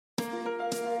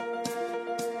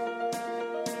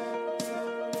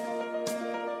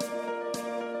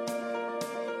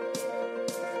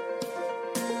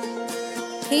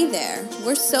Hey there,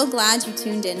 we're so glad you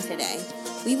tuned in today.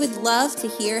 We would love to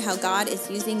hear how God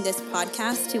is using this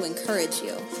podcast to encourage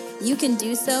you. You can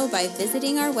do so by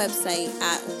visiting our website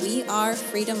at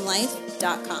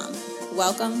wearefreedomlife.com.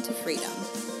 Welcome to freedom.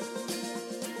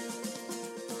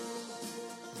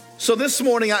 So this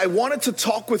morning, I wanted to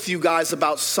talk with you guys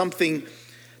about something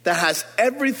that has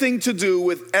everything to do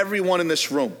with everyone in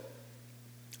this room.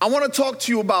 I want to talk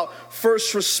to you about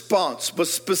first response, but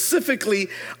specifically,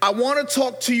 I want to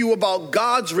talk to you about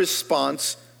God's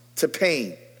response to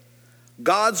pain.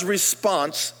 God's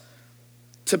response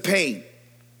to pain.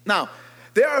 Now,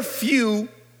 there are a few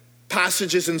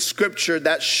passages in Scripture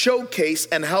that showcase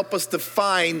and help us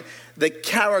define the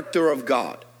character of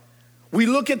God. We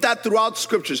look at that throughout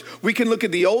Scriptures. We can look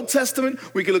at the Old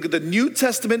Testament, we can look at the New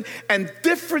Testament, and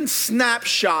different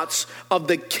snapshots of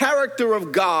the character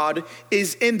of God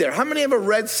is in there. How many ever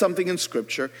read something in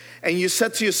Scripture and you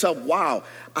said to yourself, wow,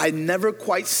 I never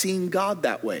quite seen God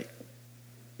that way?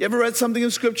 You ever read something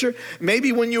in Scripture?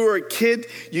 Maybe when you were a kid,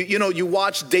 you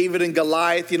watched David and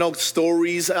Goliath,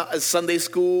 stories at Sunday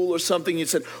school or something. You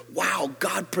said, wow,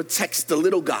 God protects the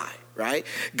little guy. Right?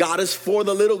 God is for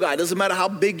the little guy. Doesn't matter how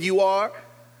big you are,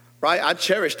 right? I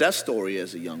cherished that story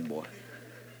as a young boy.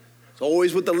 It's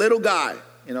always with the little guy,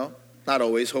 Not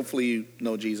always. Hopefully you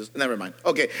know Jesus. Never mind.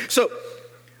 Okay, so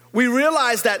we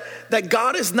realize that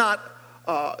God is not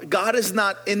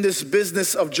in this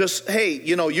business of just, hey,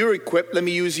 you're equipped, let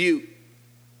me use you.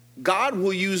 God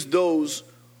will use those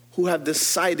who have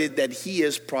decided that He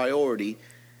is priority,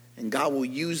 and God will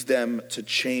use them to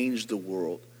change the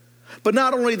world. But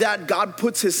not only that, God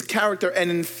puts His character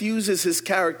and infuses His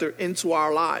character into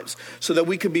our lives so that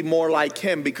we can be more like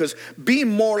Him, because being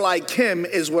more like Him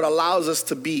is what allows us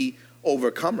to be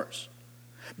overcomers.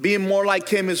 Being more like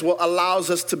Him is what allows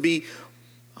us to be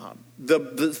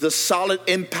the solid,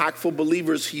 impactful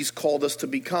believers He's called us to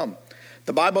become.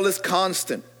 The Bible is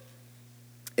constant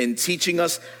in teaching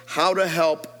us how to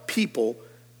help people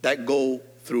that go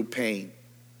through pain.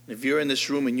 If you're in this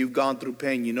room and you've gone through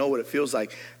pain, you know what it feels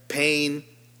like. Pain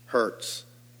hurts,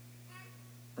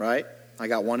 right? I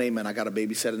got one amen. I got a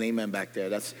baby said an amen back there.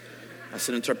 That's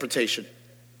an interpretation.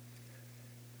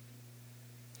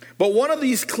 But one of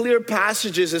these clear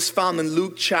passages is found in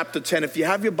Luke chapter 10. If you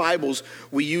have your Bibles,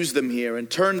 we use them here. And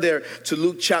turn there to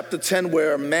Luke chapter 10,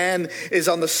 where a man is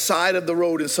on the side of the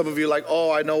road. And some of you are like,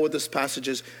 oh, I know what this passage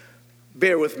is.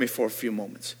 Bear with me for a few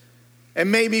moments. It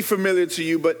may be familiar to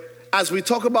you, but as we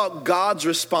talk about God's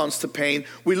response to pain,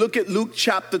 we look at Luke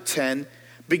chapter 10,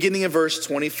 beginning in verse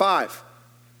 25.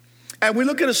 And we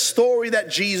look at a story that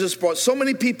Jesus brought. So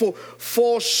many people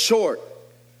fall short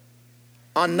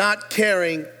on not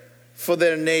caring for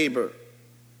their neighbor.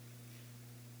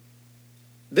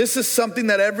 This is something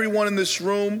that everyone in this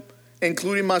room,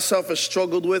 including myself, has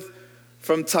struggled with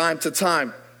from time to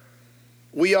time.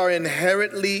 We are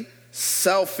inherently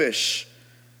selfish,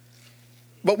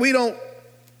 but we don't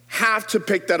have to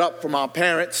pick that up from our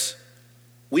parents.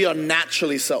 We are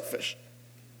naturally selfish.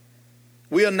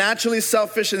 We are naturally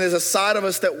selfish, and there's a side of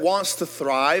us that wants to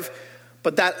thrive,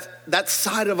 but that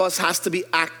side of us has to be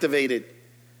activated.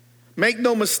 Make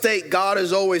no mistake, God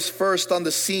is always first on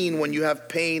the scene when you have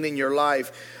pain in your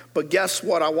life. But guess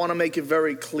what? I want to make it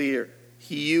very clear.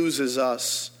 He uses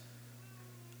us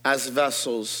as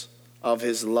vessels of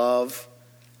His love,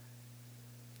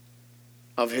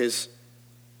 of His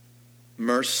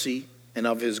mercy, and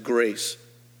of His grace.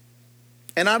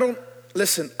 And I'm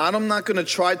not going to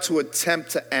try to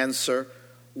attempt to answer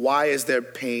why is there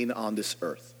pain on this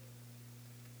earth.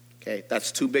 Okay,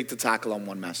 that's too big to tackle on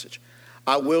one message.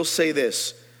 I will say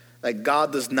this, that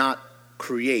God does not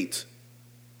create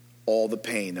all the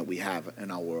pain that we have in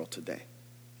our world today.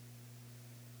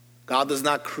 God does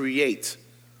not create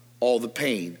all the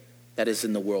pain that is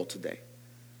in the world today.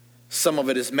 Some of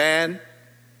it is man,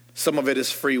 some of it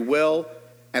is free will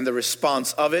and the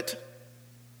response of it.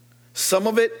 Some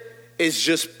of it is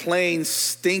just plain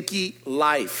stinky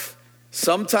life.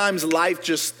 Sometimes life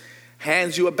just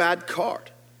hands you a bad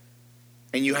card,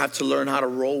 and you have to learn how to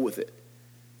roll with it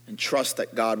and trust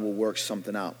that God will work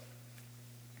something out.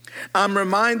 I'm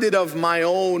reminded of my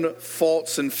own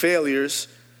faults and failures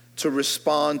to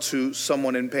respond to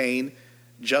someone in pain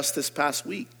just this past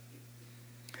week.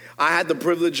 I had the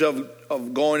privilege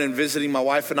of going and visiting. My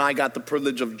wife and I got the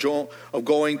privilege of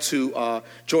going to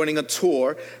joining a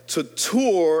tour to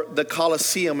tour the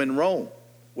Colosseum in Rome,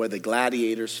 where the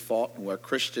gladiators fought and where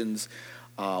Christians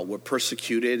were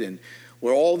persecuted and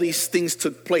where all these things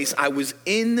took place. I was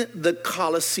in the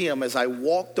Colosseum as I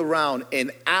walked around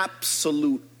in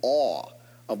absolute awe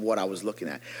of what I was looking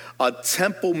at. A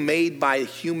temple made by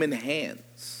human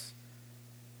hands.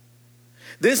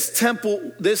 This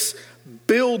temple, this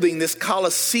building, this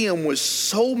Colosseum was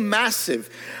so massive.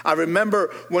 I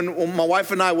remember when my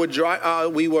wife and I were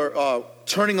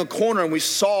turning a corner and we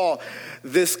saw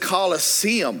this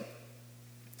Colosseum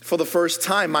for the first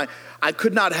time. I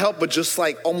could not help but just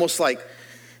almost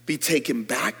be taken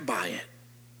back by it.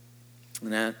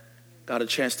 And I got a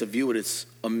chance to view it. It's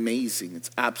amazing. It's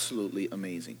absolutely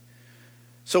amazing.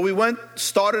 So we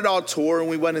started our tour and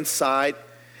we went inside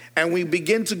and we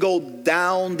began to go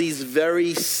down these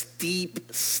very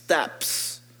steep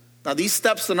steps. Now these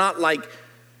steps are not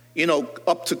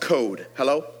up to code.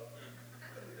 Hello?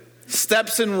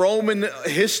 Steps in Roman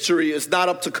history is not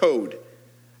up to code.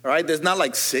 All right, there's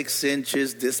not 6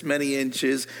 inches, this many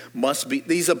inches, must be.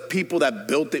 These are people that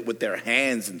built it with their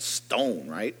hands in stone,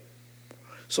 right?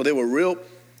 So they were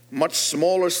much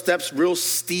smaller steps, real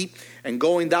steep, and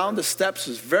going down the steps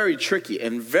is very tricky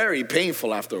and very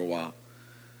painful after a while.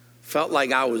 Felt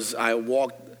like I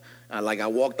walked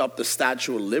up the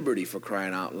Statue of Liberty, for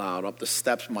crying out loud, up the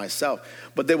steps myself.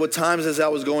 But there were times as I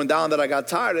was going down that I got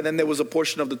tired, and then there was a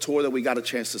portion of the tour that we got a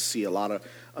chance to see a lot of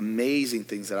amazing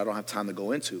things that I don't have time to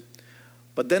go into.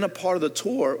 But then a part of the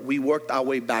tour, we worked our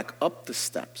way back up the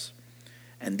steps.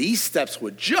 And these steps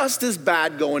were just as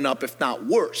bad going up, if not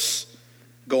worse,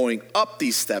 going up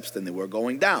these steps than they were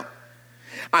going down.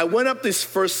 I went up this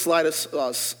first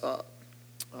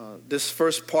this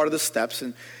first part of the steps,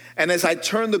 and as I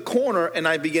turned the corner and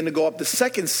I began to go up the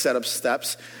second set of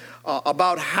steps,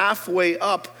 about halfway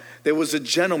up, there was a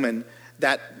gentleman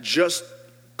that just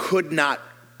could not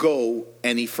go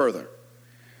any further.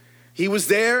 He was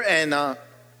there, and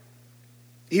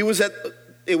there was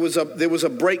a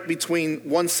break between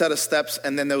one set of steps,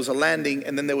 and then there was a landing,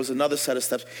 and then there was another set of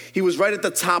steps. He was right at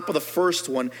the top of the first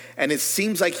one, and it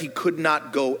seems like he could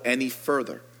not go any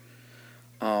further.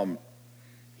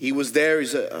 He was there,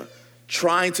 he's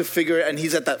trying to figure it, and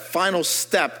he's at that final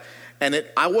step, and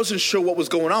I wasn't sure what was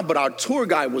going on, but our tour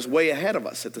guide was way ahead of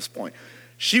us at this point.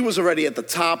 She was already at the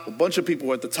top. A bunch of people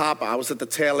were at the top. I was at the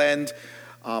tail end.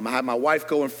 I had my wife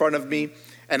go in front of me,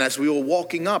 and as we were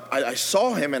walking up, I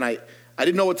saw him, and I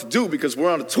didn't know what to do because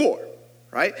we're on a tour,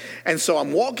 right? And so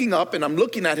I'm walking up, and I'm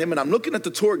looking at him, and I'm looking at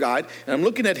the tour guide, and I'm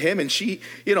looking at him, and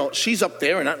she's up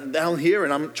there, and I'm down here,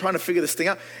 and I'm trying to figure this thing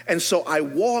out. And so I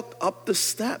walked up the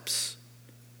steps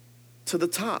to the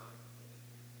top.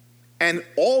 And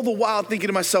all the while thinking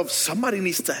to myself, somebody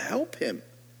needs to help him.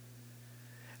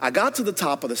 I got to the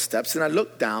top of the steps and I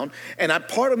looked down, and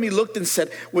part of me looked and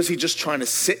said, was he just trying to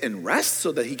sit and rest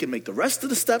so that he can make the rest of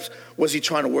the steps? Was he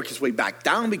trying to work his way back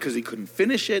down because he couldn't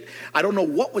finish it? I don't know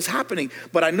what was happening,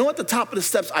 but I know at the top of the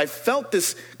steps, I felt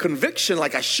this conviction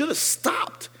like I should have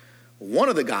stopped. One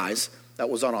of the guys that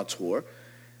was on our tour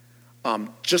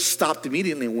just stopped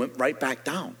immediately and went right back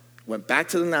down. Went back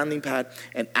to the landing pad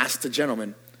and asked the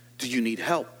gentleman, do you need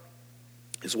help?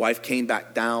 His wife came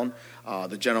back down.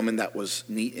 The gentleman that was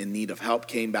in need of help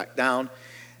came back down.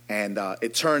 And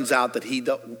it turns out that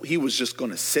he was just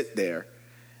going to sit there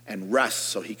and rest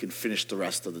so he can finish the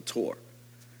rest of the tour.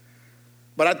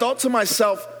 But I thought to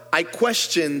myself, I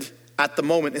questioned at the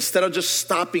moment, instead of just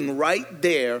stopping right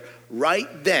there,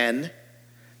 right then,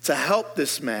 to help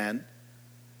this man,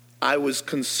 I was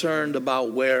concerned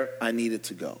about where I needed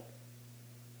to go.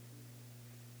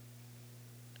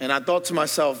 And I thought to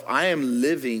myself, I am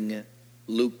living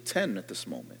Luke 10 at this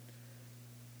moment.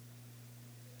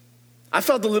 I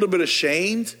felt a little bit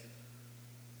ashamed.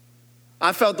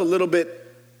 I felt a little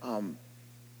bit, I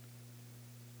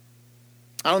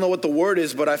don't know what the word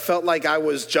is, but I felt like I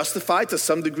was justified to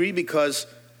some degree because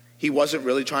he wasn't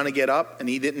really trying to get up and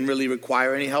he didn't really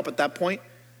require any help at that point.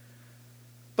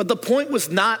 But the point was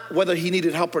not whether he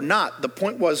needed help or not. The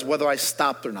point was whether I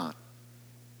stopped or not.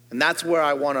 And that's where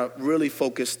I want to really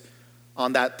focus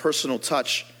on that personal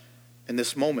touch in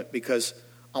this moment, because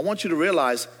I want you to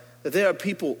realize that there are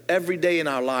people every day in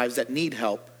our lives that need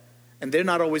help, and they're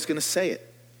not always going to say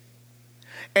it.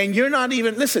 And you're not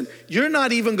even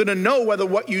going to know whether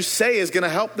what you say is going to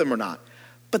help them or not.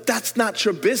 But that's not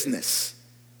your business.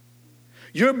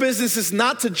 Your business is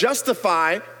not to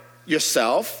justify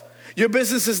yourself. Your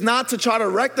business is not to try to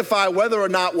rectify whether or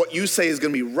not what you say is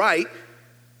going to be right.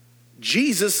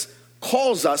 Jesus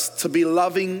calls us to be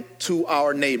loving to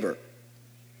our neighbor.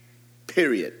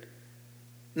 Period.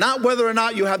 Not whether or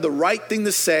not you have the right thing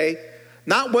to say,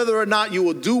 not whether or not you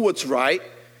will do what's right,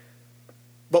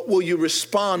 but will you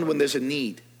respond when there's a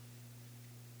need?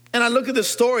 And I look at this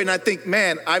story and I think,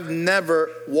 man, I've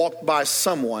never walked by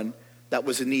someone that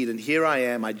was in need, and here I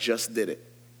am, I just did it.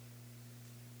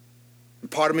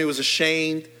 And part of me was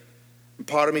ashamed, and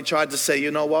part of me tried to say, you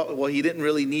know what, well, he didn't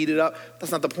really need it up.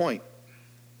 That's not the point.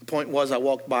 The point was I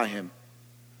walked by him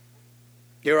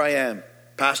Here I am,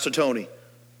 Pastor Tony,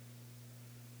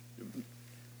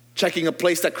 checking a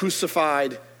place that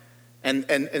crucified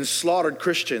and slaughtered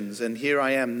Christians, and here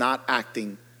I am not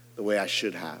acting the way I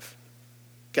should have.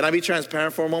 Can I be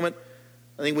transparent for a moment?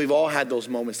 I think we've all had those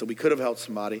moments that we could have helped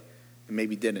somebody and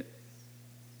maybe didn't.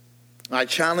 I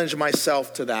challenge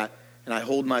myself to that, and I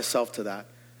hold myself to that.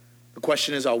 The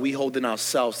question is, are we holding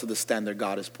ourselves to the standard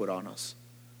God has put on us?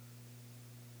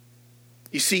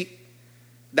 You see,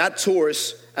 that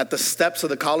tourist at the steps of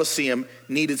the Colosseum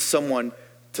needed someone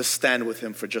to stand with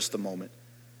him for just a moment.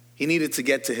 He needed to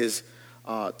get to his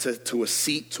to a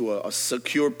seat, to a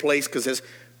secure place, because there's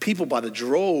people by the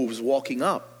droves walking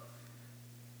up.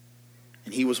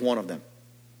 And he was one of them.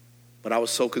 But I was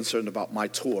so concerned about my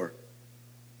tour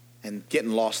and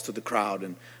getting lost to the crowd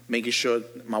and making sure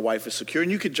my wife is secure.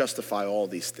 And you could justify all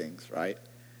these things, right?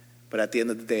 But at the end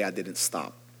of the day, I didn't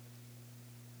stop.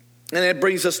 And it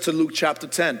brings us to Luke chapter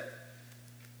 10.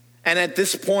 And at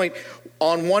this point,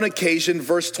 on one occasion,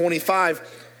 verse 25,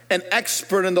 an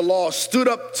expert in the law stood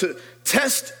up to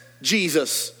test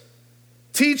Jesus.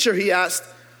 Teacher, he asked,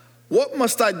 what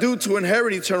must I do to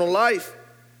inherit eternal life?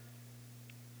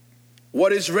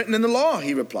 What is written in the law?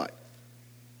 He replied.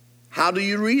 How do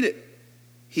you read it?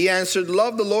 He answered,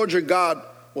 love the Lord your God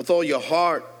with all your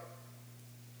heart,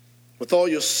 with all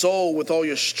your soul, with all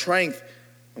your strength,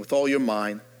 and with all your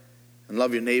mind, and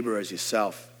love your neighbor as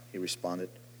yourself, he responded.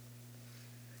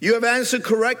 You have answered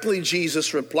correctly,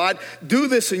 Jesus replied. Do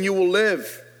this and you will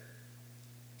live.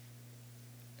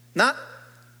 Not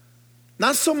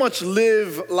so much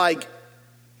live like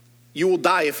you will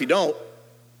die if you don't,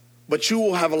 but you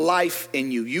will have a life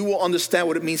in you. You will understand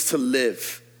what it means to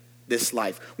live this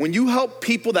life. When you help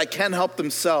people that can't help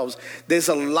themselves, there's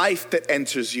a life that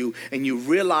enters you and you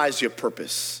realize your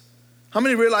purpose. How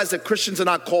many realize that Christians are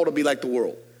not called to be like the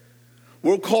world?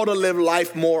 We're called to live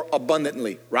life more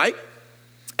abundantly, right?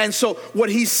 And so what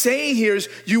he's saying here is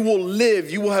you will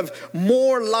live, you will have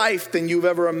more life than you've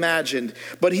ever imagined.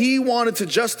 But he wanted to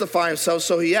justify himself,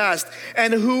 so he asked,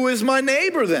 and who is my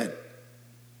neighbor then?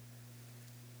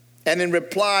 And in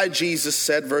reply, Jesus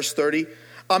said, verse 30,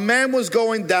 a man was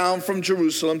going down from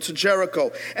Jerusalem to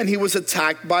Jericho, and he was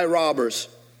attacked by robbers.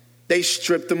 They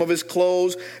stripped him of his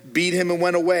clothes, beat him, and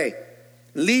went away,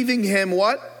 leaving him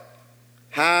what?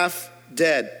 Half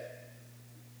dead.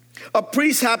 A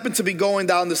priest happened to be going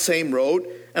down the same road,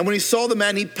 and when he saw the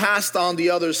man, he passed on the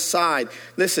other side.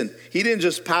 Listen, he didn't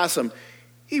just pass him,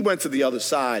 he went to the other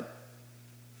side.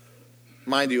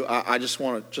 Mind you, I just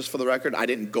for the record, I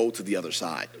didn't go to the other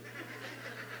side.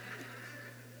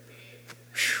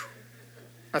 Whew.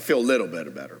 I feel a little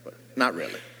bit better, but not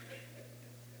really.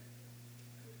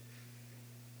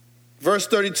 Verse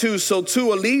 32, so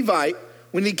too a Levite,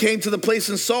 when he came to the place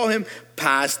and saw him,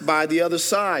 passed by the other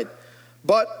side.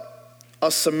 But a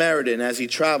Samaritan, as he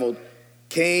traveled,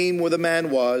 came where the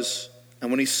man was, and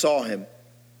when he saw him,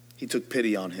 he took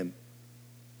pity on him.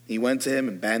 He went to him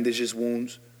and bandaged his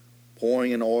wounds,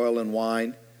 pouring in oil and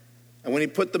wine. And when he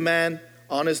put the man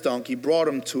on his donkey, brought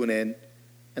him to an inn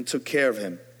and took care of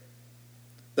him.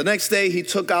 The next day he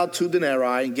took out 2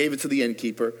 denarii and gave it to the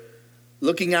innkeeper.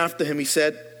 Looking after him, he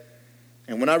said,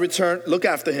 and when I return,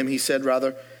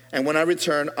 and when I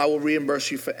return, I will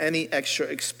reimburse you for any extra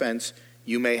expense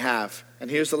you may have. And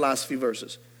here's the last few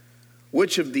verses.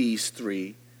 Which of these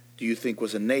 3 do you think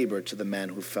was a neighbor to the man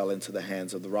who fell into the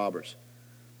hands of the robbers?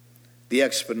 The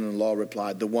expert in the law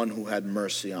replied, the one who had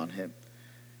mercy on him.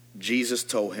 Jesus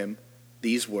told him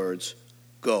these words,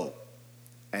 go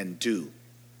and do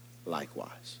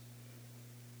likewise.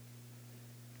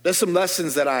 There's some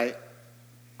lessons that I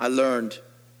learned,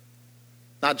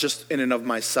 not just in and of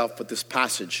myself, but this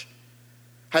passage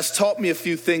has taught me a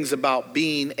few things about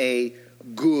being a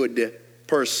good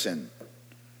person.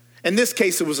 In this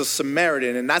case, it was a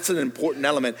Samaritan, and that's an important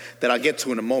element that I'll get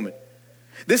to in a moment.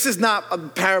 This is not a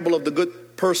parable of the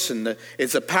good person.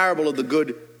 It's a parable of the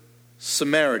good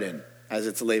Samaritan, as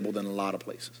it's labeled in a lot of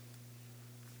places.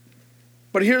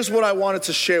 But here's what I wanted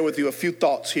to share with you, a few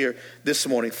thoughts here this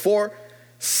morning. 4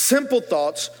 simple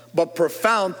thoughts, but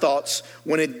profound thoughts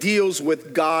when it deals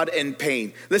with God and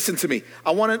pain. Listen to me.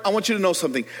 I want you to know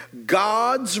something.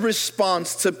 God's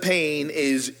response to pain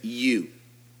is you.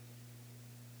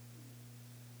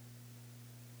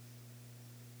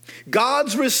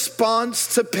 God's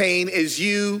response to pain is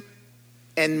you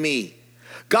and me.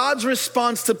 God's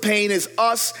response to pain is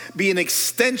us being an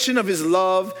extension of his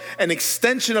love, an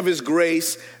extension of his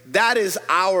grace. That is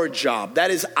our job.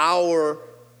 That is our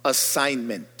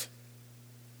assignment.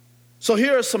 So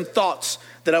here are some thoughts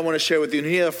that I want to share with you, and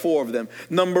here are 4 of them.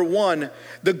 Number 1,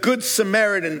 the Good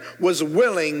Samaritan was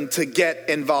willing to get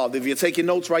involved. If you're taking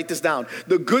notes, write this down.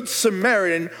 The Good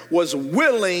Samaritan was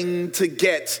willing to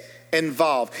get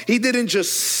involved. He didn't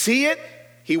just see it,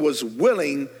 he was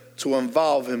willing to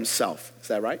involve himself. Is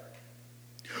that right?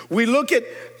 We look at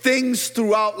things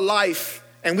throughout life,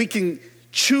 and we can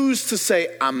choose to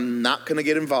say, I'm not going to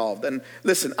get involved. And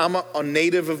listen, I'm a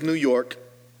native of New York,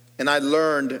 and I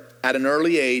learned at an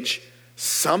early age,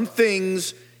 some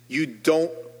things you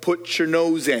don't put your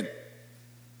nose in.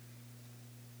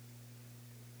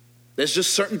 There's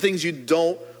just certain things you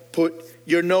don't put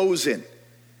your nose in.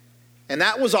 And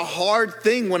that was a hard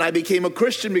thing when I became a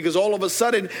Christian, because all of a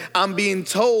sudden I'm being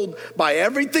told by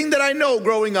everything that I know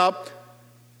growing up,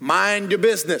 mind your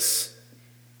business.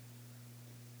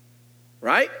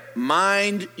 Right?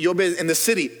 Mind your business. In the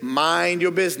city, mind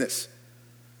your business.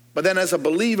 But then as a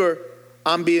believer,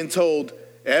 I'm being told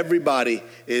everybody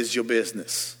is your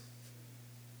business.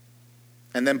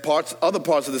 And then other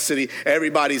parts of the city,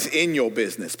 everybody's in your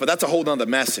business. But that's a whole nother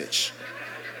message.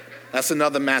 That's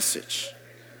another message.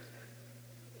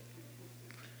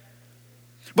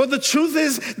 But the truth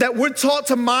is that we're taught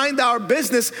to mind our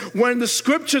business when the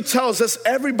scripture tells us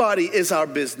everybody is our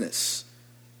business.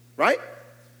 Right?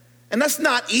 And that's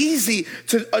not easy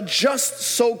to adjust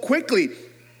so quickly.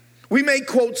 We may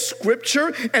quote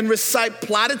scripture and recite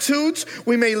platitudes.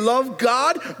 We may love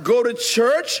God, go to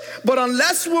church, but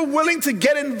unless we're willing to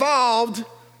get involved,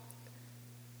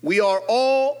 we are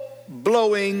all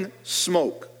blowing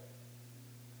smoke.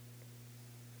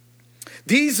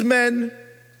 These men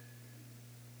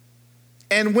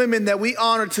and women that we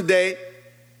honor today,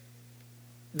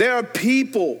 there are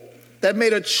people that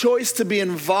made a choice to be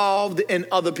involved in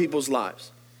other people's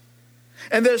lives.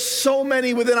 And there's so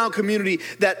many within our community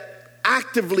that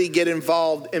actively get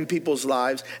involved in people's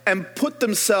lives and put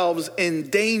themselves in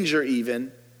danger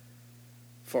even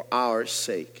for our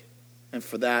sake. And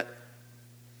for that,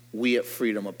 we at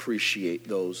Freedom appreciate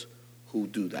those who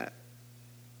do that.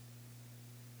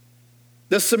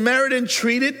 The Samaritan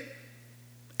treated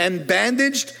and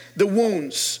bandaged the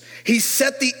wounds. He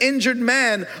set the injured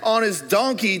man on his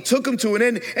donkey, took him to an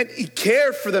inn, and he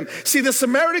cared for them. See, the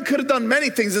Samaritan could have done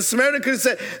many things. The Samaritan could have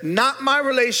said, not my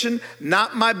relation,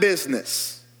 not my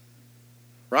business.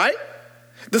 Right?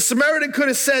 The Samaritan could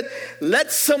have said,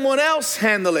 let someone else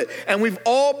handle it. And we've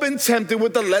all been tempted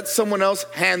with the let someone else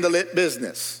handle it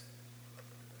business.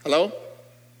 Hello?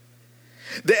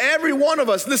 Every one of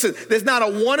us, listen, there's not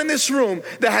a one in this room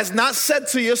that has not said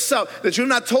to yourself, that you've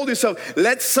not told yourself,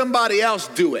 let somebody else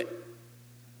do it.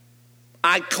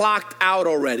 I clocked out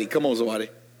already. Come on, somebody.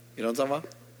 You know what I'm talking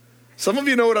about? Some of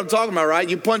you know what I'm talking about, right?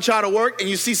 You punch out of work and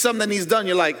you see something that needs done.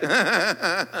 You're like,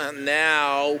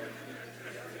 now.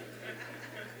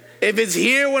 If it's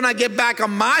here when I get back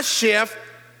on my shift,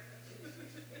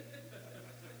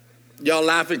 y'all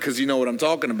laughing because you know what I'm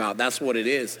talking about. That's what it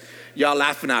is. Y'all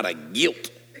laughing out of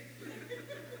guilt.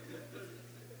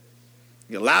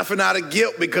 You're laughing out of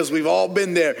guilt because we've all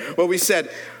been there where we said,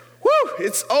 whew,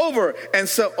 it's over. And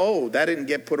so, oh, that didn't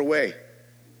get put away.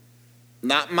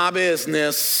 Not my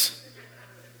business.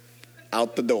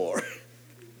 Out the door.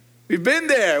 We've been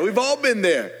there. We've all been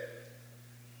there.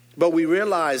 But we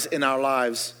realize in our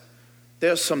lives,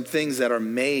 there are some things that are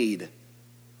made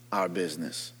our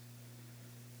business.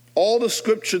 All the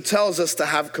scripture tells us to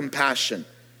have compassion.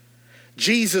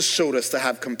 Jesus showed us to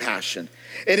have compassion.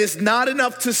 It is not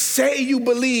enough to say you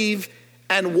believe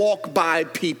and walk by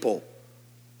people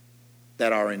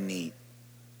that are in need.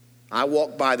 I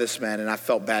walked by this man and I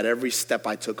felt bad every step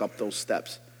I took up those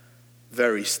steps.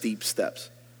 Very steep steps.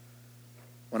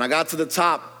 When I got to the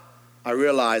top, I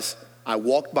realized I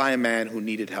walked by a man who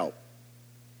needed help.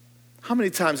 How many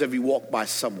times have you walked by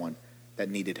someone that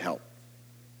needed help?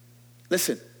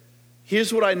 Listen,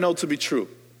 here's what I know to be true.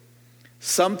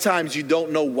 Sometimes you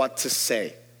don't know what to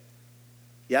say.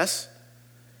 Yes?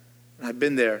 And I've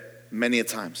been there many a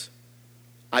times.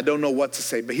 I don't know what to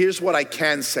say, but here's what I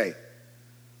can say.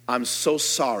 I'm so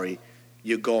sorry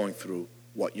you're going through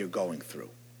what you're going through.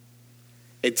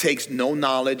 It takes no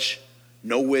knowledge,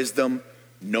 no wisdom,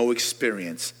 no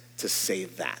experience to say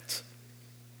that.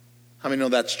 How many know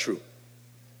that's true?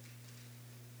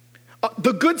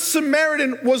 The Good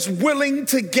Samaritan was willing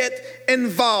to get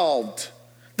involved.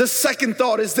 The second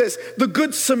thought is this: the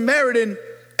Good Samaritan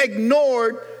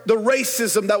ignored the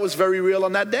racism that was very real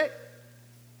on that day.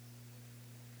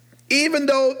 Even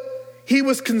though he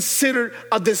was considered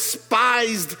a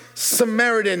despised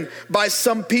Samaritan by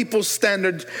some people's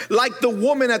standards, like the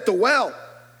woman at the well,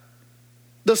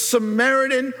 the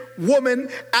Samaritan woman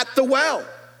at the well.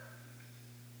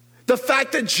 The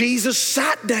fact that Jesus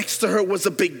sat next to her was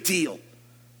a big deal.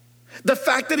 The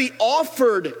fact that he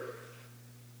offered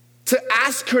to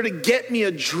ask her to get me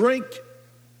a drink,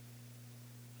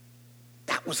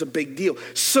 that was a big deal.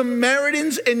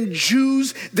 Samaritans and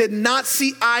Jews did not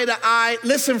see eye to eye.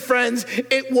 Listen, friends,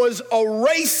 it was a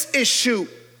race issue.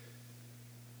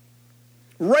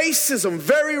 Racism,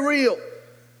 very real.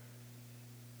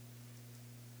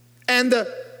 And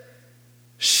the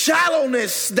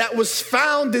shallowness that was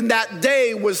found in that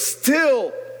day was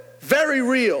still very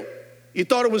real. You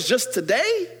thought it was just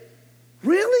today?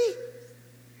 Really?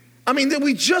 I mean,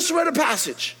 we just read a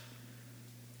passage.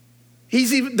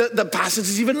 The passage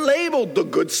is even labeled the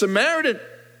Good Samaritan,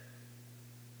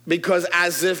 because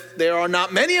as if there are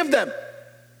not many of them.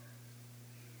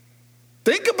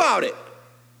 Think about it.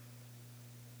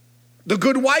 The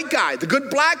good white guy, the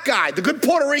good black guy, the good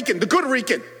Puerto Rican, the good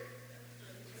Rican.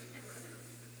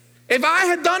 If I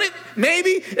had done it,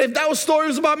 maybe, if that story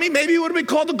was about me, maybe it would have been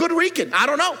called the good Rican. I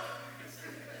don't know.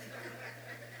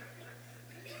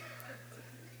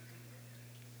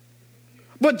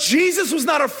 But Jesus was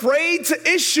not afraid to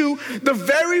issue the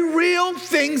very real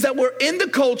things that were in the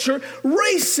culture,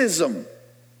 racism.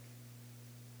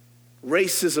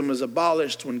 Racism is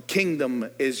abolished when kingdom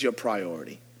is your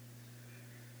priority.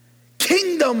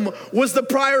 Kingdom was the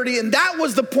priority, and that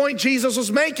was the point Jesus was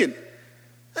making.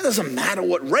 It doesn't matter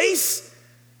what race.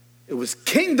 It was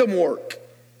kingdom work.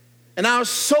 And our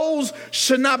souls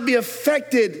should not be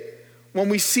affected when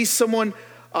we see someone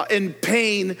in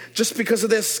pain just because of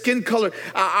their skin color.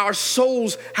 Our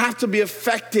souls have to be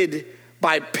affected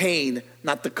by pain,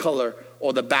 not the color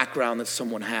or the background that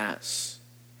someone has.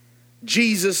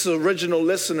 Jesus' original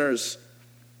listeners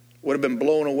would have been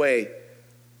blown away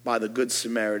by the Good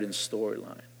Samaritan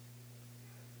storyline.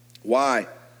 Why?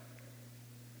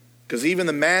 Because even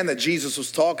the man that Jesus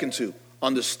was talking to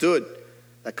understood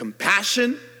that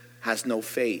compassion has no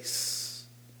face.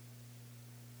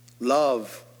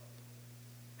 Love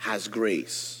has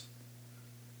grace.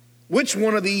 Which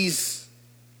one of these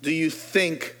do you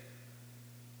think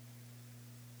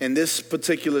in this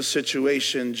particular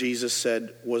situation Jesus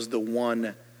said was the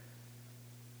one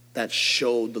that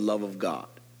showed the love of God?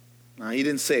 Now, he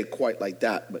didn't say it quite like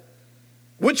that, but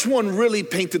which one really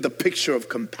painted the picture of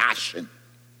compassion?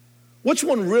 Which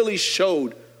one really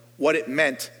showed what it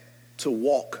meant to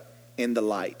walk in the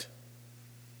light?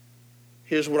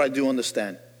 Here's what I do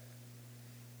understand.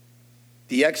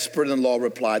 The expert in law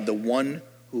replied, the one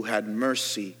who had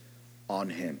mercy on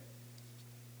him.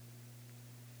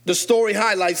 The story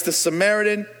highlights the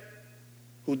Samaritan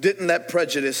who didn't let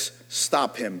prejudice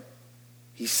stop him.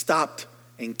 He stopped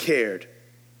and cared.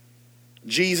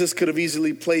 Jesus could have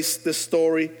easily placed this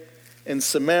story in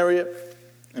Samaria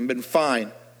and been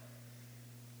fine.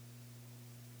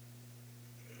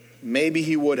 Maybe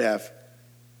he would have.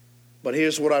 But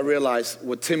here's what I realized,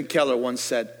 what Tim Keller once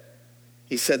said.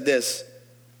 He said this.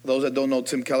 For those that don't know,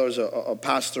 Tim Keller is a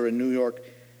pastor in New York.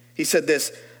 He said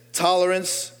this: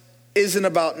 tolerance isn't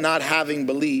about not having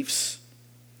beliefs.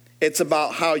 It's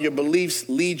about how your beliefs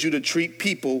lead you to treat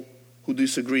people who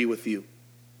disagree with you.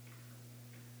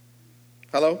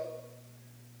 Hello?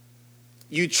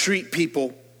 You treat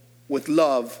people with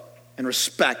love and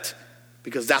respect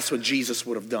because that's what Jesus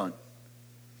would have done,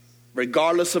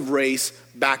 regardless of race,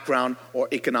 background, or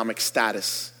economic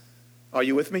status. Are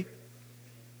you with me?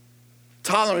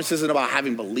 Tolerance isn't about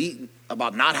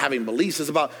not having beliefs. It's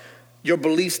about your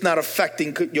beliefs not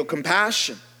affecting your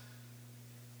compassion.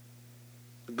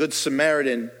 The Good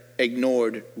Samaritan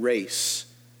ignored race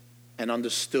and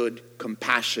understood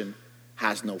compassion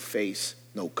has no face,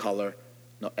 no color,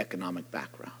 no economic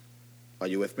background. Are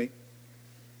you with me?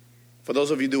 For those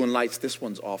of you doing lights, this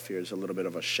one's off here. It's a little bit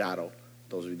of a shadow.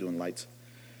 Those of you doing lights.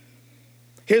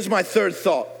 Here's my third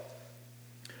thought.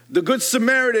 The Good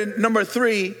Samaritan, number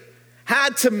 3,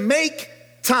 had to make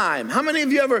time. How many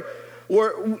of you ever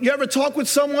talk with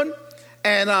someone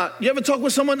and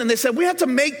they said, we had to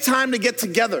make time to get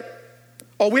together.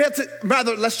 Or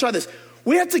let's try this.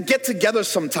 We had to get together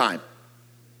sometime.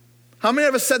 How many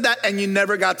ever said that and you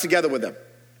never got together with them?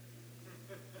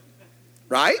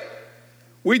 Right?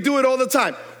 We do it all the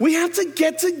time. We have to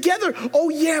get together. Oh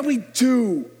yeah, we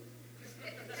do.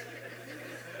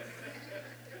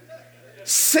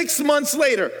 6 months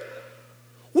later,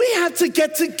 we have to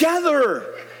get together.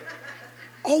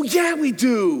 Oh yeah, we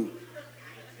do.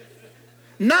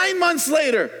 9 months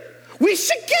later, we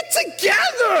should get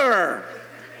together.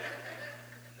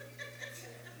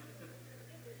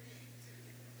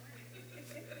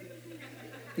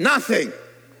 Nothing.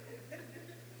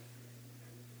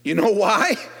 You know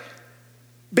why?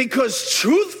 Because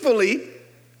truthfully,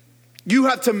 You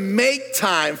have to make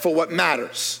time for what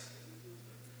matters.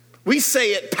 We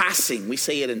say it passing. We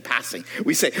say it in passing.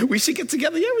 We say, we should get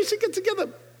together. Yeah, we should get together.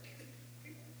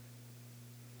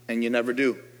 And you never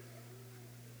do.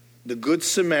 The Good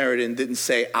Samaritan didn't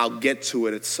say, I'll get to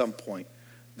it at some point.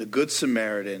 The Good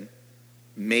Samaritan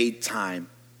made time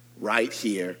right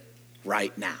here,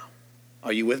 right now.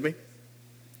 Are you with me?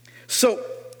 So,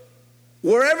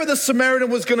 wherever the Samaritan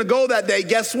was going to go that day,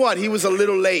 guess what? He was a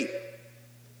little late.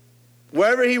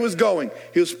 Wherever he was going,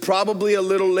 he was probably a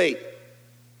little late.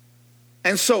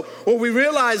 And so, what we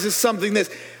realize is something this.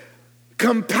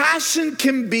 Compassion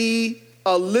can be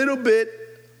a little bit,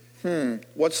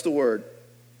 what's the word?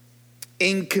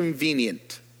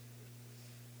 Inconvenient.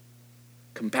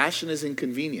 Compassion is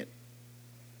inconvenient.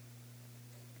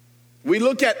 We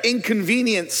look at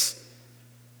inconvenience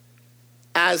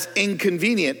as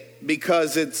inconvenient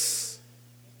because it's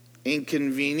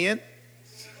inconvenient.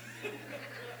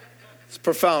 It's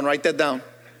profound. Write that down.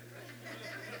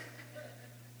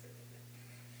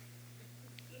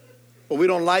 But we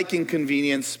don't like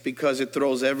inconvenience because it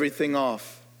throws everything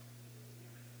off.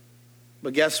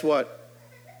 But guess what?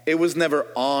 It was never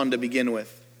on to begin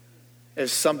with. If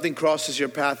something crosses your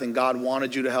path and God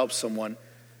wanted you to help someone,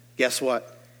 guess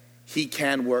what? He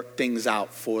can work things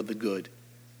out for the good.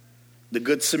 The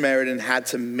Good Samaritan had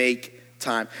to make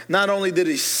time. Not only did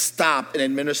he stop and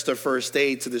administer first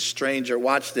aid to the stranger,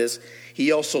 watch this,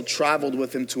 he also traveled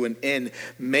with him to an inn,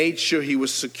 made sure he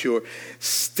was secure,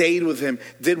 stayed with him,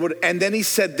 and then he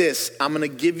said this, I'm going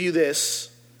to give you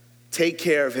this, take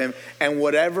care of him, and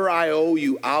whatever I owe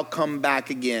you, I'll come back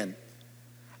again.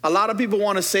 A lot of people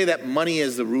want to say that money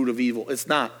is the root of evil. It's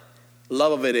not.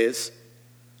 Love of it is.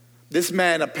 This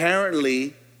man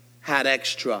apparently had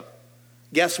extra.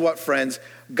 Guess what, friends?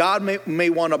 God may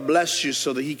want to bless you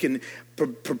so that he can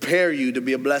prepare you to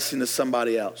be a blessing to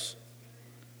somebody else.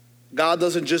 God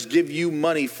doesn't just give you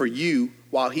money for you.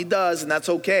 While he does, and that's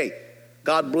okay.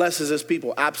 God blesses his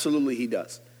people. Absolutely he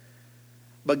does.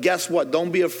 But guess what?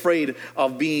 Don't be afraid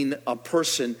of being a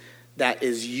person that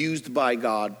is used by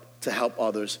God to help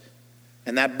others.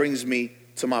 And that brings me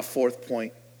to my fourth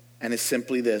point, and it's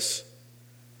simply this.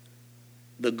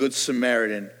 The Good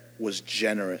Samaritan was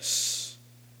generous.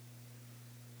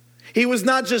 He was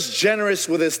not just generous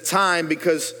with his time,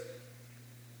 because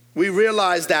we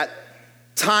realize that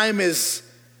time it's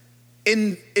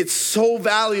so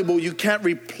valuable you can't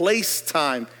replace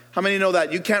time. How many know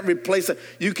that? You can't replace it.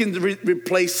 You can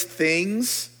replace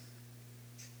things,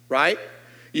 right?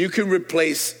 You can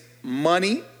replace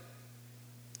money.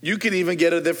 You can even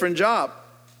get a different job.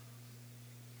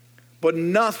 But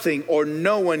nothing or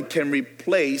no one can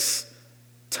replace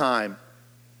time.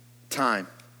 Time.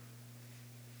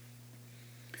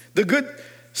 The Good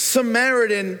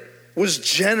Samaritan was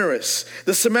generous.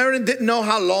 The Samaritan didn't know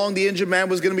how long the injured man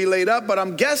was going to be laid up, but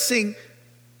I'm guessing,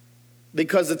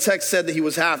 because the text said that he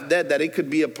was half dead, that it could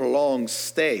be a prolonged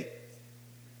stay.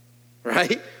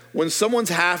 Right? When someone's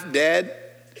half dead,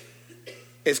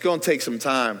 it's going to take some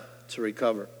time to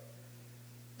recover.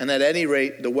 And at any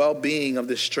rate, the well-being of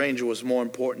this stranger was more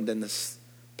important than this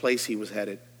place he was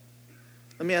headed.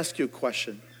 Let me ask you a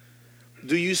question.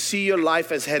 Do you see your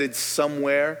life as headed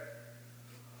somewhere?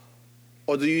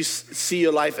 Or do you see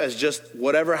your life as just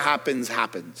whatever happens,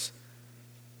 happens?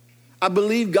 I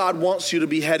believe God wants you to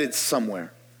be headed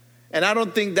somewhere. And I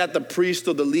don't think that the priest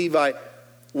or the Levite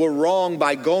were wrong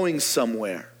by going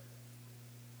somewhere.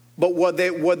 But what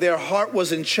their heart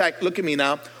was in check, look at me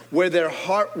now, where their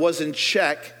heart was in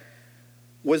check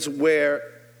was where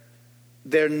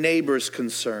their neighbor's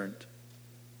concerned.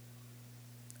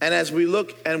 And as we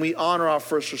look and we honor our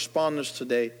first responders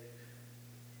today,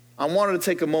 I wanted to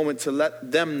take a moment to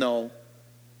let them know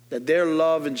that their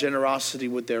love and generosity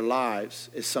with their lives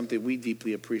is something we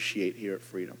deeply appreciate here at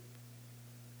Freedom.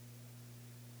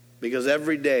 Because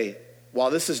every day, while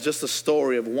this is just a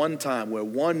story of one time where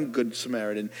one Good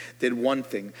Samaritan did one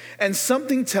thing, and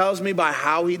something tells me by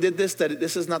how he did this that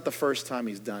this is not the first time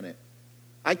he's done it.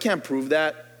 I can't prove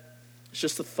that. It's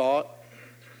just a thought.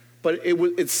 But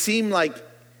it seemed like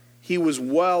he was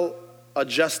well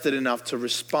adjusted enough to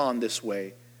respond this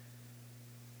way.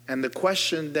 And the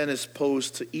question then is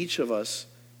posed to each of us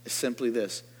is simply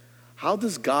this. How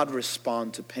does God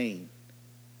respond to pain?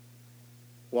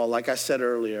 Well, like I said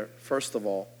earlier, first of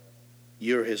all,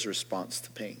 you're his response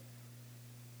to pain.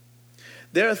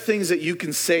 There are things that you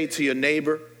can say to your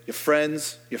neighbor, your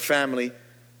friends, your family,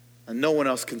 and no one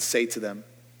else can say to them.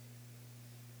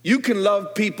 You can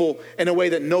love people in a way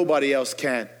that nobody else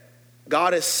can.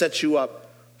 God has set you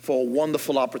up for a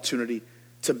wonderful opportunity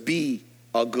to be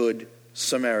a Good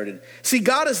Samaritan. See,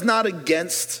 God is not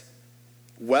against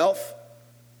wealth.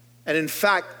 And in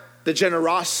fact, the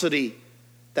generosity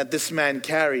that this man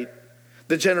carried,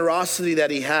 the generosity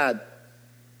that he had,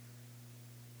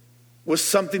 was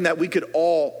something that we could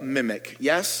all mimic.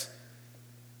 Yes?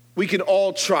 We can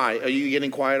all try. Are you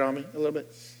getting quiet on me a little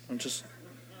bit?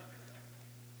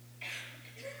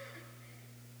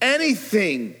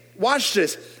 Anything, watch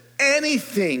this,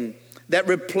 anything that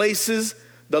replaces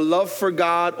the love for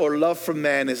God or love for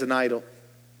man is an idol.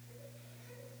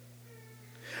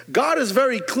 God is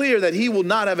very clear that he will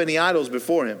not have any idols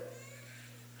before him.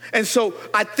 And so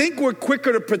I think we're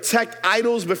quicker to protect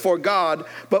idols before God.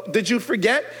 But did you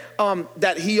forget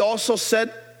that he also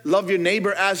said, love your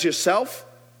neighbor as yourself?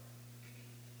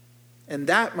 And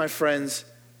that, my friends,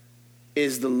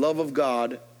 is the love of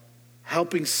God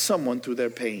helping someone through their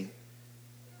pain.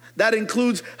 That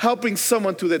includes helping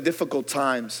someone through their difficult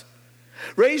times.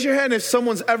 Raise your hand if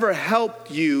someone's ever helped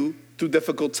you through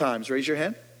difficult times. Raise your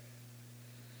hand.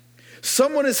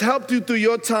 Someone has helped you through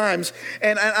your times.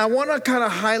 And I want to kind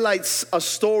of highlight a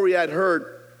story I'd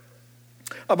heard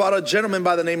about a gentleman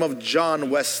by the name of John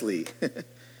Wesley.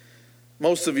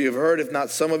 Most of you have heard, if not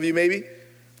some of you maybe.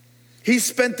 He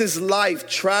spent his life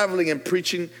traveling and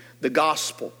preaching the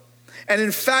gospel. And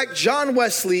in fact, John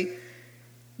Wesley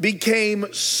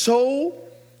became so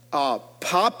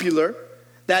popular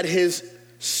that his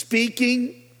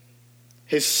speaking,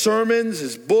 his sermons,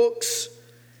 his books,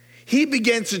 he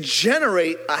began to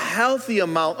generate a healthy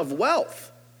amount of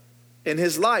wealth in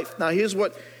his life. Now, here's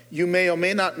what you may or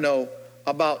may not know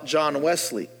about John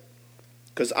Wesley,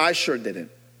 because I sure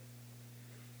didn't.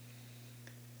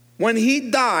 When he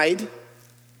died,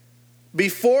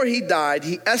 before he died,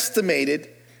 he estimated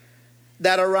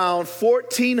that around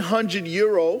 1,400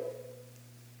 euro,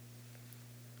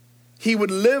 he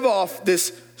would live off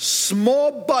this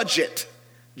small budget,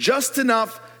 just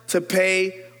enough to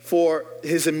pay for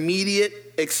his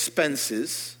immediate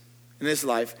expenses in his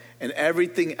life, and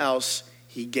everything else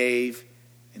he gave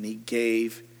and he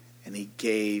gave and he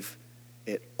gave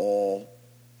it all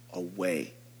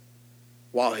away.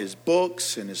 While his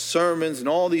books and his sermons and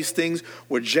all these things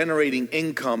were generating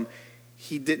income,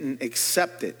 he didn't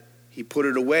accept it. He put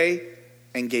it away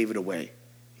and gave it away.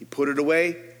 He put it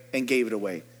away and gave it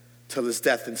away till his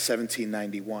death in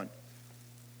 1791.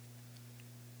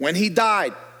 When he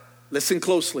died, listen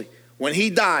closely. When he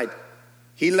died,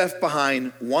 he left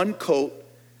behind 1 coat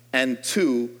and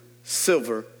 2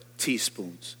 silver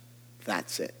teaspoons.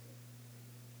 That's it.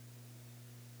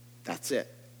 That's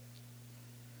it.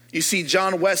 You see,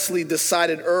 John Wesley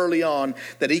decided early on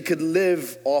that he could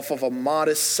live off of a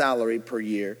modest salary per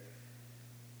year.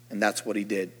 And that's what he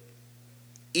did.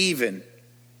 Even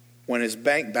when his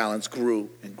bank balance grew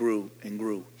and grew and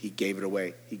grew, he gave it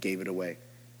away. He gave it away.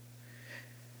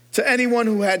 To anyone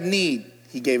who had need,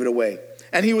 he gave it away.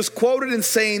 And he was quoted in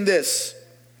saying this: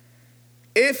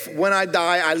 if when I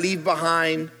die I leave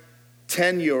behind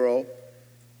 10 euro,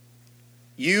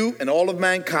 you and all of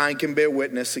mankind can bear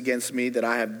witness against me that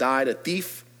I have died a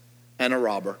thief and a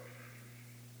robber.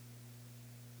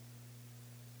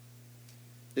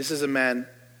 This is a man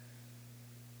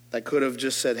that could have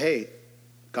just said, hey,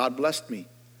 God blessed me.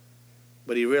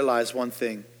 But he realized one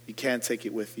thing: you can't take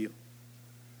it with you.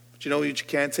 But you know what you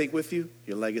can take with you?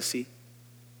 Your legacy.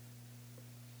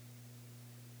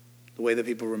 The way that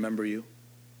people remember you.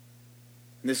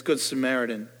 And this Good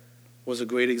Samaritan was a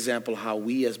great example of how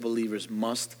we as believers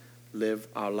must live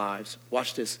our lives.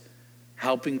 Watch this.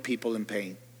 Helping people in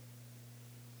pain.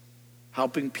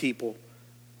 Helping people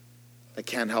that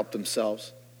can't help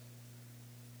themselves.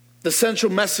 The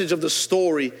central message of the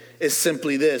story is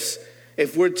simply this: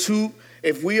 if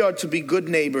we are to be good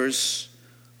neighbors,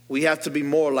 we have to be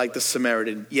more like the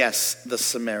Samaritan. Yes, the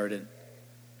Samaritan.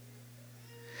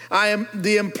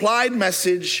 The implied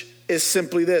message is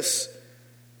simply this.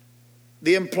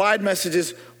 The implied message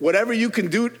is whatever you can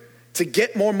do to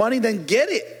get more money, then get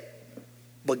it.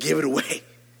 But give it away.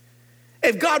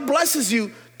 If God blesses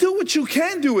you, do what you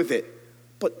can do with it.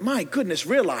 But my goodness,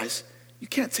 realize you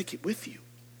can't take it with you. You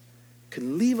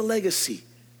can leave a legacy.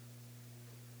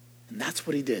 And that's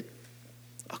what he did.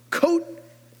 A coat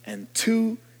and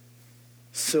 2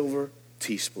 silver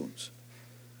teaspoons.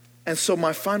 And so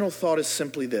my final thought is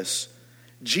simply this.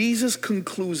 Jesus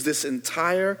concludes this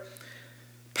entire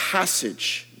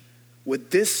passage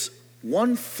with this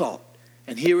one thought,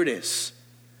 and here it is.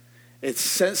 It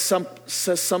sums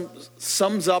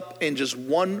up in just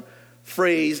one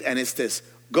phrase, and it's this: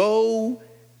 go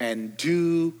and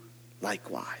do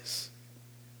likewise.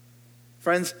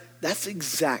 Friends, that's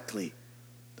exactly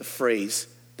the phrase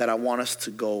that I want us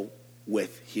to go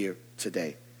with here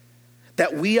today.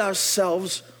 That we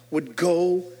ourselves would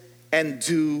go and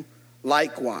do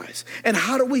likewise. And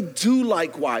how do we do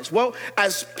likewise? Well,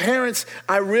 as parents,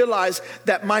 I realize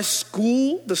that my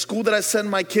school, the school that I send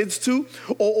my kids to,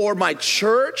 or my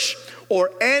church,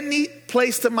 or any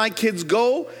place that my kids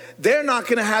go, they're not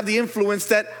going to have the influence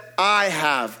that I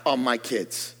have on my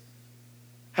kids.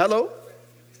 Hello?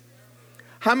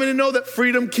 How many know that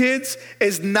Freedom Kids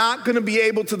is not going to be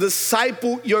able to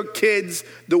disciple your kids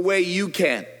the way you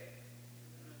can?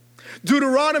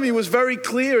 Deuteronomy was very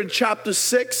clear in chapter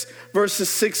 6, verses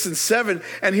 6 and 7.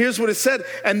 And here's what it said.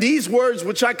 And these words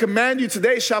which I command you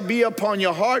today shall be upon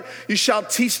your heart. You shall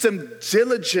teach them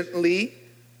diligently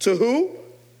to who?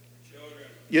 Children.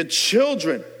 Your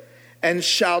children. And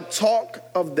shall talk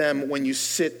of them when you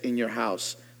sit in your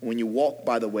house, when you walk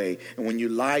by the way, and when you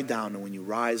lie down, and when you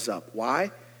rise up.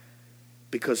 Why?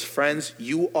 Because, friends,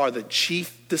 you are the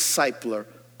chief discipler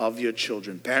of your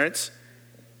children. Parents,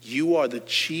 you are the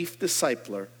chief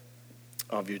discipler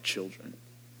of your children.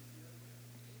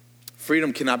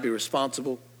 Freedom cannot be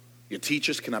responsible. Your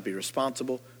teachers cannot be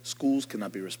responsible. Schools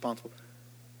cannot be responsible.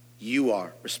 You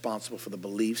are responsible for the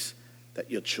beliefs that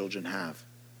your children have.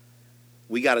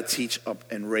 We got to teach up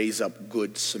and raise up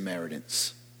good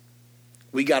Samaritans.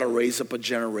 We got to raise up a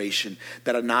generation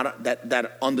that are not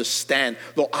that understand.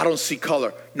 Though I don't see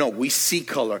color. No, we see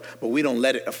color, but we don't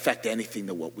let it affect anything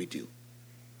to what we do.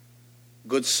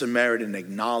 Good Samaritan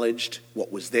acknowledged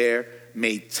what was there,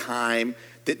 made time,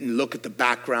 didn't look at the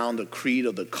background, the creed,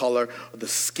 or the color, or the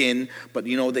skin, but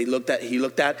he looked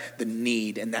at the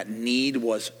need, and that need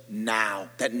was now.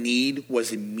 That need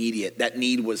was immediate. That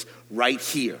need was right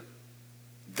here.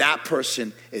 That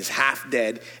person is half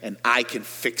dead, and I can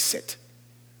fix it.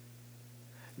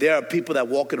 There are people that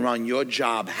walking around your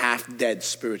job half dead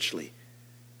spiritually,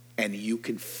 and you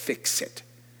can fix it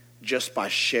just by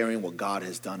sharing what God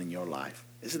has done in your life.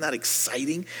 Isn't that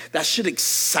exciting? That should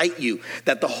excite you,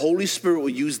 that the Holy Spirit will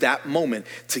use that moment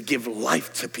to give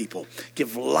life to people,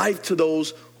 give life to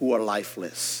those who are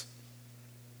lifeless.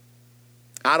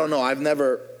 I don't know. I've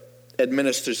never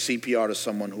administered CPR to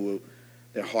someone who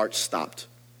their heart stopped.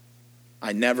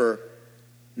 I never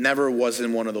was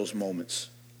in one of those moments.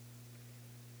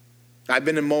 I've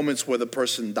been in moments where the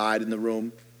person died in the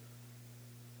room.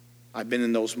 I've been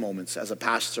in those moments. As a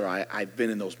pastor, I've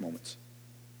been in those moments.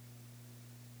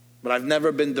 But I've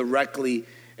never been directly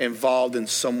involved in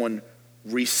someone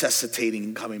resuscitating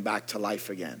and coming back to life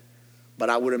again. But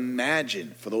I would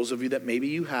imagine, for those of you that maybe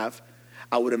you have,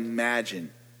 I would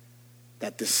imagine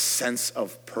that this sense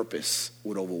of purpose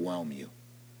would overwhelm you.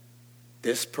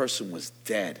 This person was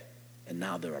dead, and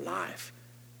now they're alive,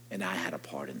 and I had a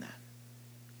part in that.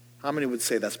 How many would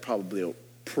say that's probably a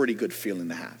pretty good feeling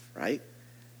to have, right?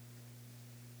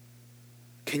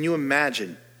 Can you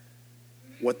imagine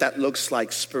what that looks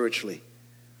like spiritually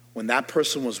when that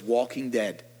person was walking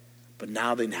dead, but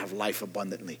now they have life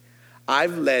abundantly?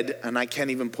 I've led, and I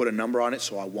can't even put a number on it,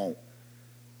 so I won't,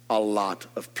 a lot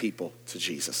of people to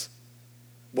Jesus.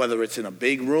 Whether it's in a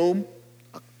big room,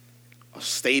 a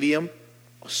stadium,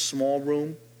 a small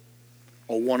room,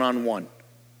 or one-on-one.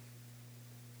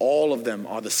 All of them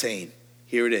are the same.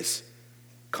 Here it is.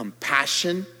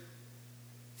 Compassion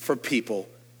for people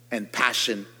and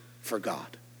passion for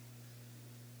God.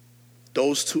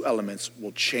 Those two elements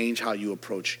will change how you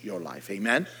approach your life.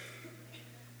 Amen?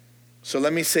 So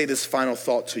let me say this final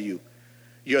thought to you.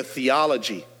 Your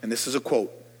theology, and this is a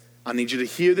quote. I need you to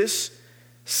hear this,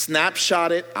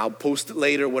 snapshot it, I'll post it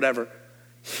later, whatever.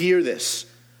 Hear this.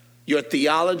 Your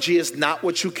theology is not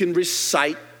what you can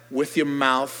recite with your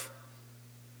mouth.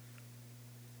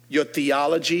 Your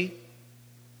theology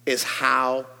is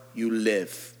how you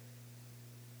live.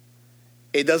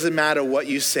 It doesn't matter what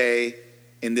you say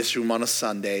in this room on a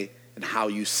Sunday and how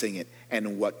you sing it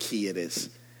and what key it is,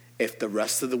 if the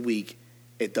rest of the week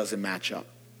it doesn't match up.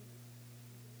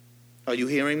 Are you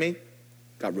hearing me?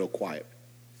 Got real quiet.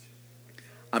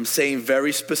 I'm saying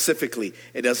very specifically,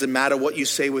 it doesn't matter what you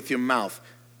say with your mouth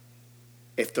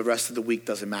if the rest of the week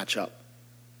doesn't match up.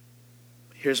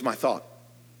 Here's my thought.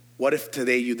 What if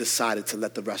today you decided to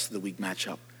let the rest of the week match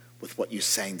up with what you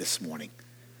sang this morning?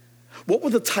 What were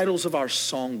the titles of our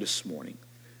song this morning?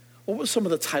 What were some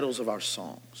of the titles of our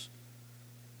songs?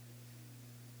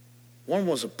 One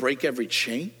was a break every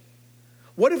chain.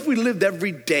 What if we lived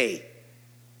every day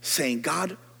saying,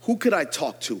 God, who could I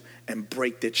talk to and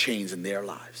break the chains in their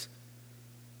lives?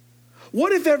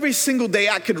 What if every single day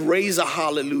I could raise a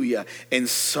hallelujah in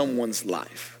someone's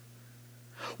life?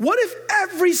 What if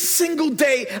every single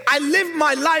day I live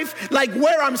my life like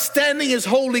where I'm standing is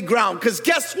holy ground? Because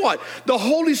guess what? The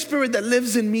Holy Spirit that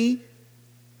lives in me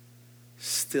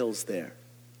still's there.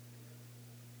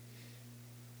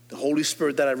 The Holy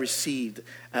Spirit that I received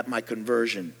at my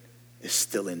conversion is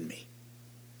still in me.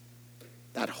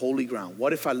 That holy ground.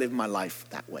 What if I live my life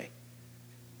that way?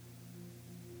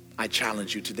 I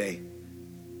challenge you today.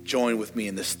 Join with me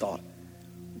in this thought.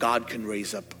 God can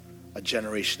raise up a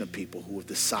generation of people who have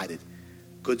decided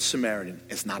Good Samaritan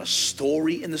is not a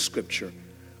story in the scripture.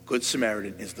 Good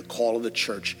Samaritan is the call of the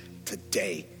church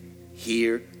today,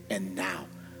 here and now.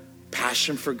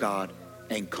 Passion for God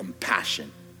and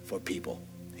compassion for people.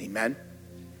 Amen.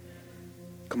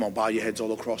 Come on, bow your heads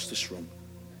all across this room.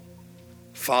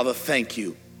 Father, thank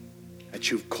you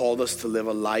that you've called us to live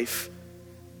a life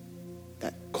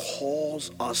that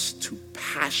calls us to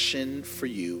passion for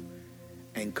you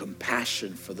and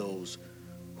compassion for those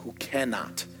who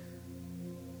cannot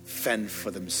fend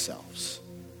for themselves.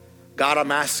 God,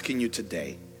 I'm asking you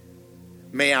today,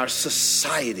 may our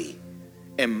society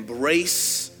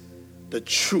embrace the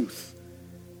truth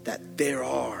that there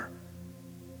are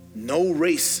no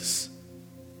races,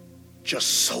 just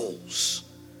souls.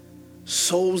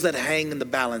 Souls that hang in the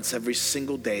balance every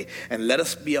single day. And let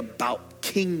us be about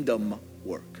kingdom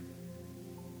work.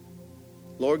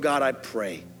 Lord God, I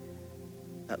pray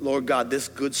that, Lord God, this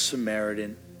Good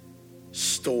Samaritan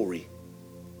story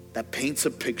that paints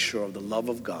a picture of the love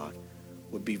of God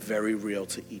would be very real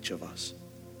to each of us.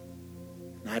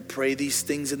 And I pray these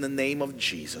things in the name of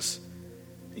Jesus,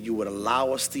 that you would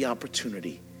allow us the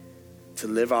opportunity to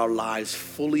live our lives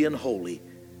fully and wholly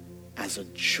as a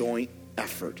joint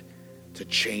effort to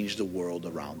change the world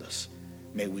around us.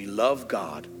 May we love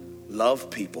God, love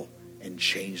people, and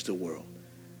change the world,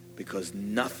 because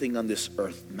nothing on this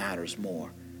earth matters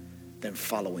more than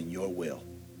following your will.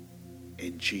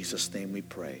 In Jesus' name we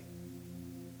pray.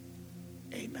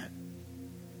 Amen.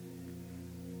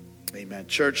 Amen.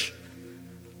 Church,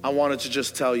 I wanted to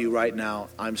just tell you right now,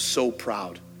 I'm so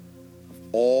proud of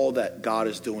all that God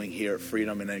is doing here at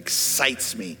Freedom, and it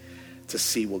excites me to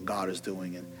see what God is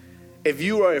doing. And if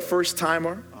you are a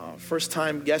first-timer,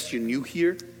 first-time guest, you're new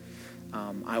here,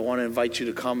 I want to invite you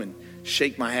to come and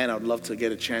shake my hand. I would love to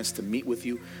get a chance to meet with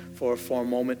you for a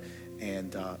moment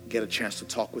and get a chance to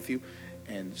talk with you.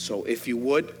 And so if you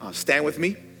would, stand with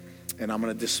me, and I'm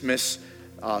going to dismiss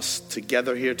us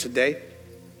together here today.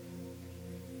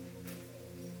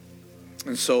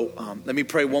 And so let me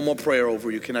pray one more prayer over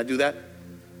you. Can I do that?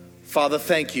 Father,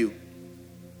 thank you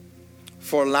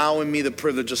for allowing me the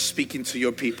privilege of speaking to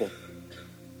your people.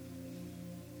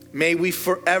 May we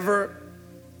forever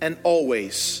and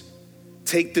always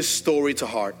take this story to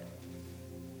heart,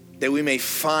 that we may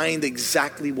find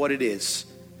exactly what it is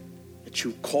that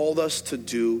you called us to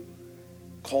do,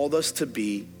 called us to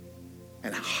be,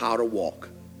 and how to walk.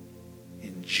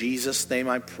 In Jesus' name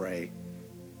I pray.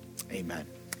 Amen.